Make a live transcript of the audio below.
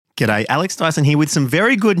G'day, Alex Dyson here with some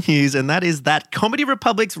very good news, and that is that Comedy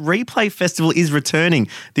Republic's Replay Festival is returning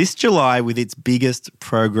this July with its biggest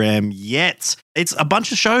program yet. It's a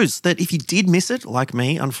bunch of shows that if you did miss it, like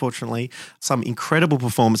me, unfortunately, some incredible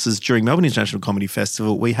performances during Melbourne International Comedy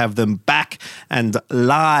Festival, we have them back and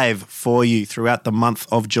live for you throughout the month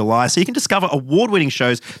of July. So you can discover award-winning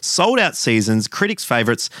shows, sold-out seasons, critics'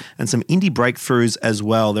 favourites, and some indie breakthroughs as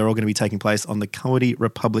well. They're all going to be taking place on the Comedy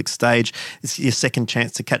Republic stage. It's your second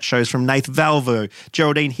chance to catch shows from Nath Valvo,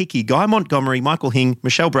 Geraldine Hickey, Guy Montgomery, Michael Hing,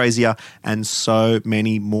 Michelle Brazier, and so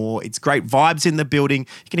many more. It's great vibes in the building.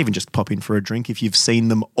 You can even just pop in for a drink if you've seen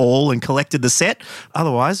them all and collected the set.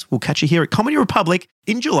 Otherwise, we'll catch you here at Comedy Republic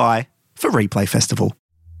in July for Replay Festival.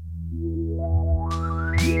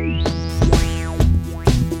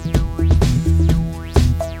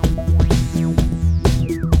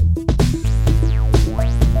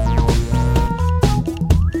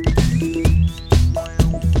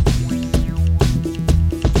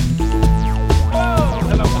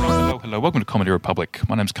 Hello, welcome to Comedy Republic.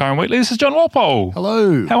 My name's Karen Wheatley. This is John Walpole.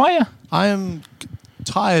 Hello. How are you? I am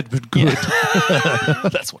tired but good. Yeah.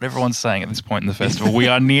 That's what everyone's saying at this point in the festival. We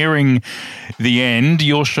are nearing the end.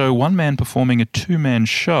 Your show, One Man Performing a Two-Man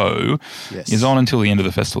Show, is on until the end of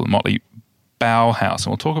the festival at Motley Bauhaus, and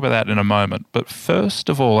we'll talk about that in a moment. But first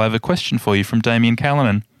of all, I have a question for you from Damien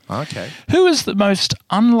Callanan. Okay. Who is the most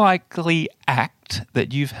unlikely act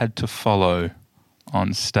that you've had to follow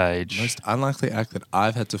on stage? Most unlikely act that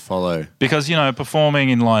I've had to follow. Because, you know, performing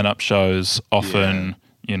in line-up shows often,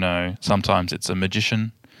 you know, sometimes it's a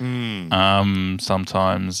magician.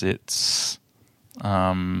 Sometimes it's, you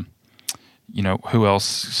know, who else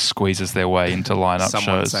squeezes their way into line-up shows?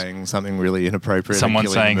 Someone saying something really inappropriate. Someone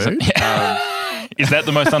saying something. Is that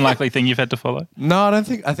the most unlikely thing you've had to follow? No, I don't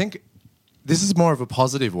think. I think this is more of a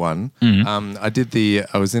positive one. I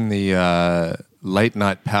was in the late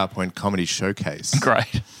night PowerPoint comedy showcase.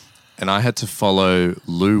 Great. And I had to follow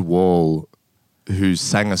Lou Wall, who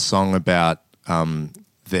sang a song about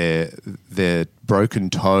their broken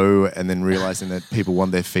toe, and then realizing that people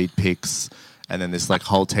want their feet pics, and then this like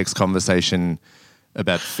whole text conversation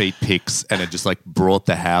about feet pics, and it just like brought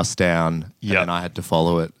the house down. Yep. And then I had to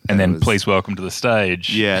follow it. And then please welcome to the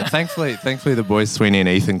stage. Yeah, thankfully the boys Sweeney and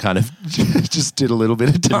Ethan kind of just did a little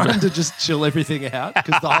bit of time to just chill everything out,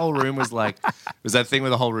 because the whole room was like, it was that thing where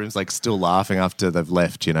the whole room's like still laughing after they've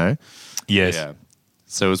left, you know? Yes. Yeah.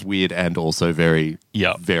 So it was weird and also very,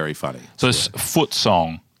 very funny. So it's foot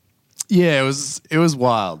song. Yeah, it was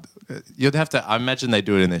wild. You'd have to, I imagine they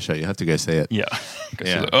do it in their show. You have to go see it. Yeah.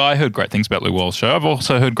 I heard great things about Lou Wall's show. I've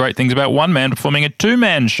also heard great things about One Man Performing a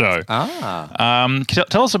Two-Man Show.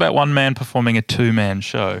 Tell us about One Man Performing a Two-Man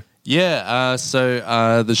Show. Yeah,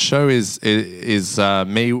 so the show is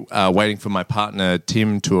me waiting for my partner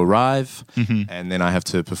Tim to arrive, and then I have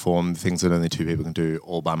to perform things that only two people can do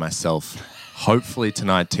all by myself. Hopefully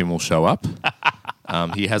tonight Tim will show up.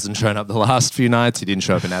 He hasn't shown up the last few nights. He didn't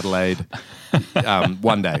show up in Adelaide.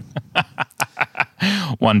 One day.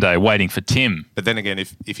 One day, waiting for Tim. But then again,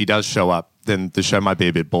 if he does show up, then the show might be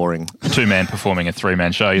a bit boring. Two-man performing a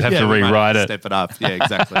three-man show. You'd have to rewrite it. Step it up. Yeah,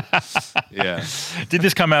 exactly. Yeah. Did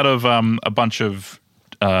this come out of a bunch of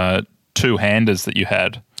two-handers that you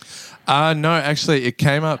had? No, actually, it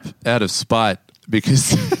came up out of spite.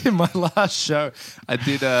 Because in my last show, I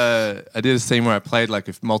did a scene where I played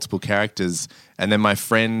like multiple characters, and then my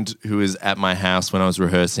friend who was at my house when I was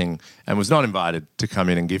rehearsing and was not invited to come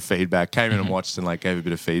in and give feedback, came in and watched and like gave a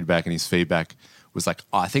bit of feedback, and his feedback was like,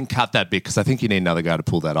 "Oh, I think cut that bit because I think you need another guy to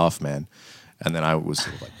pull that off, man." And then I was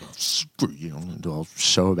sort of like, "Oh, screw you, I'm going to do a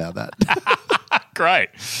show about that." Great.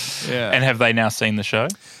 Yeah. And have they now seen the show?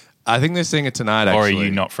 I think they're seeing it tonight, actually. Or are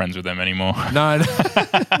you not friends with them anymore? No.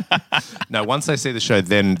 No, once they see the show,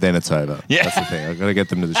 then it's over. Yeah. That's the thing. I've got to get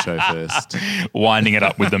them to the show first. Winding it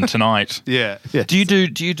up with them tonight. Yeah. Do you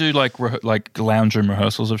do like lounge room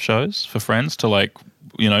rehearsals of shows for friends to like,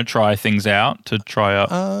 you know, try things out, to try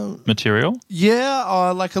out material?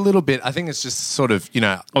 Yeah, like a little bit. I think it's just sort of, you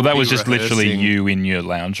know. Oh, that was just literally you in your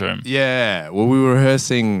lounge room. Yeah. Well, we were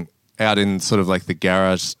rehearsing out in sort of like the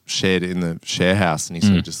garage shed in the share house, and he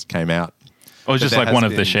sort of just came out. Or just like one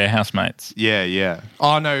of the share house mates. Yeah.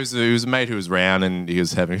 Oh, no, it was a mate who was round, and he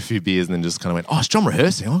was having a few beers and then just kind of went, "Oh, is John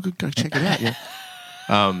rehearsing? Oh, go check it out." Yeah.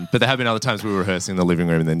 But there have been other times we were rehearsing in the living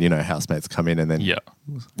room, and then, you know, housemates come in, and then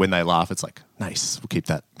when they laugh, it's like, nice, we'll keep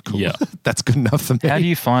that. Cool. Yeah. That's good enough for me. How do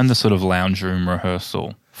you find the sort of lounge room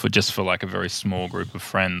rehearsal for like a very small group of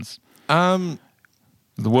friends?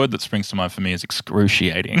 The word that springs to mind for me is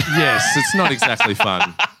excruciating. Yes, it's not exactly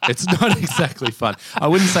fun. It's not exactly fun. I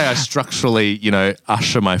wouldn't say I structurally, you know,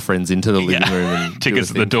 usher my friends into the living room and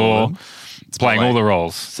tickets at the door. playing all the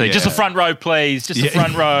roles. So just the front row, please. Just the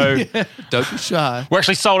front row. Don't be shy. We're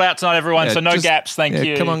actually sold out tonight, everyone, so no gaps. Thank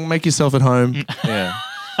you. Come on, make yourself at home. Yeah.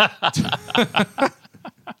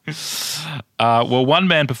 Well, one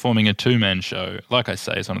man performing a two-man show, like I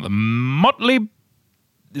say, is one of the Motley.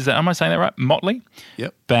 Am I saying that right? Motley?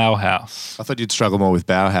 Yep. Bauhaus. I thought you'd struggle more with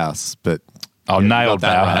Bauhaus, but nailed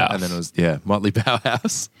Bauhaus. Right. And then it was Motley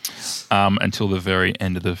Bauhaus. Until the very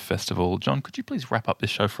end of the festival. John, could you please wrap up this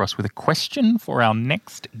show for us with a question for our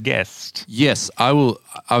next guest? Yes, I will.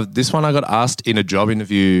 This one I got asked in a job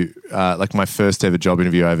interview, like my first ever job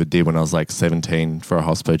interview I ever did when I was like 17 for a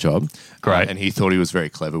hospo job. Great. And he thought he was very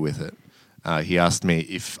clever with it. He asked me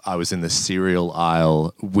if I was in the cereal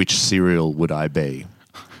aisle, which cereal would I be?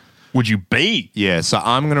 Would you be? Yeah, so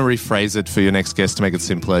I'm going to rephrase it for your next guest to make it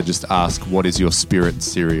simpler. Just ask, what is your spirit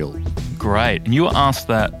cereal? Great. And you were asked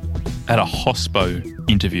that at a hospo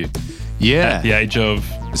interview. Yeah. At the age of?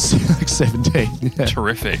 Like 17. Yeah.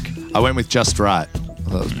 Terrific. I went with just right. I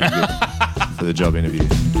thought it was pretty good for the job interview.